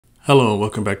Hello and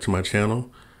welcome back to my channel.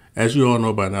 As you all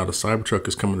know by now, the CYBERTRUCK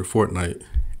is coming to Fortnite,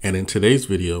 and in today's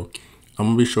video, I'm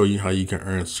going to be showing you how you can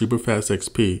earn super fast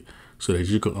XP so that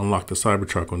you can unlock the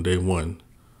CYBERTRUCK on day one.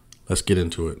 Let's get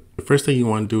into it. The first thing you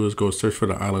want to do is go search for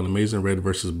the island Amazing Red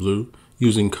vs. Blue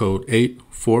using code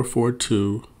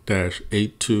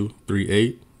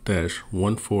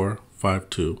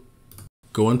 8442-8238-1452.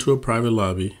 Go into a private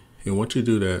lobby, and once you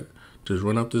do that, just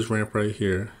run up this ramp right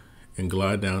here and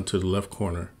glide down to the left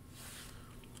corner.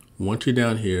 Once you're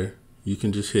down here, you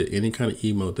can just hit any kind of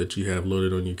emote that you have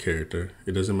loaded on your character.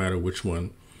 It doesn't matter which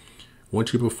one.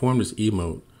 Once you perform this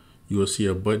emote, you will see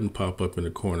a button pop up in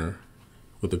the corner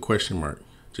with a question mark.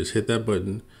 Just hit that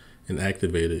button and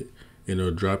activate it, and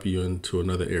it'll drop you into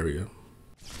another area.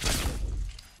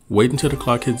 Wait until the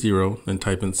clock hits 0, then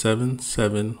type in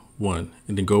 771,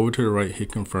 and then go over to the right,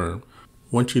 hit confirm.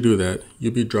 Once you do that,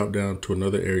 you'll be dropped down to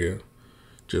another area.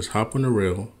 Just hop on the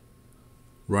rail,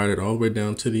 ride it all the way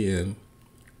down to the end,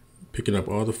 picking up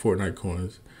all the Fortnite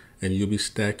coins, and you'll be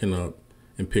stacking up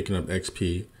and picking up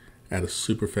XP at a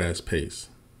super fast pace.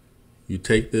 You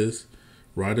take this,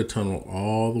 ride the tunnel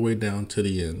all the way down to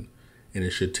the end, and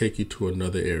it should take you to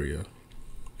another area.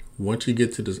 Once you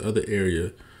get to this other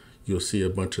area, you'll see a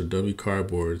bunch of dummy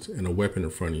cardboards and a weapon in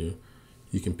front of you.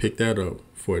 You can pick that up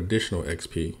for additional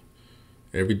XP.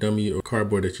 Every dummy or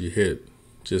cardboard that you hit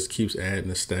just keeps adding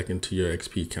and stacking to your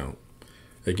XP count.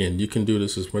 Again, you can do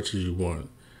this as much as you want.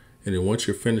 And then once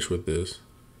you're finished with this,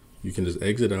 you can just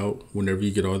exit out whenever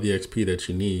you get all the XP that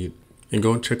you need and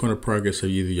go and check on the progress of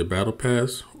either your battle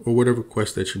pass or whatever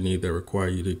quests that you need that require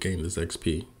you to gain this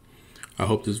XP. I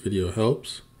hope this video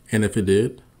helps. And if it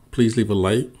did, please leave a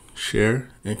like,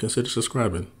 share, and consider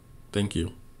subscribing. Thank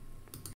you.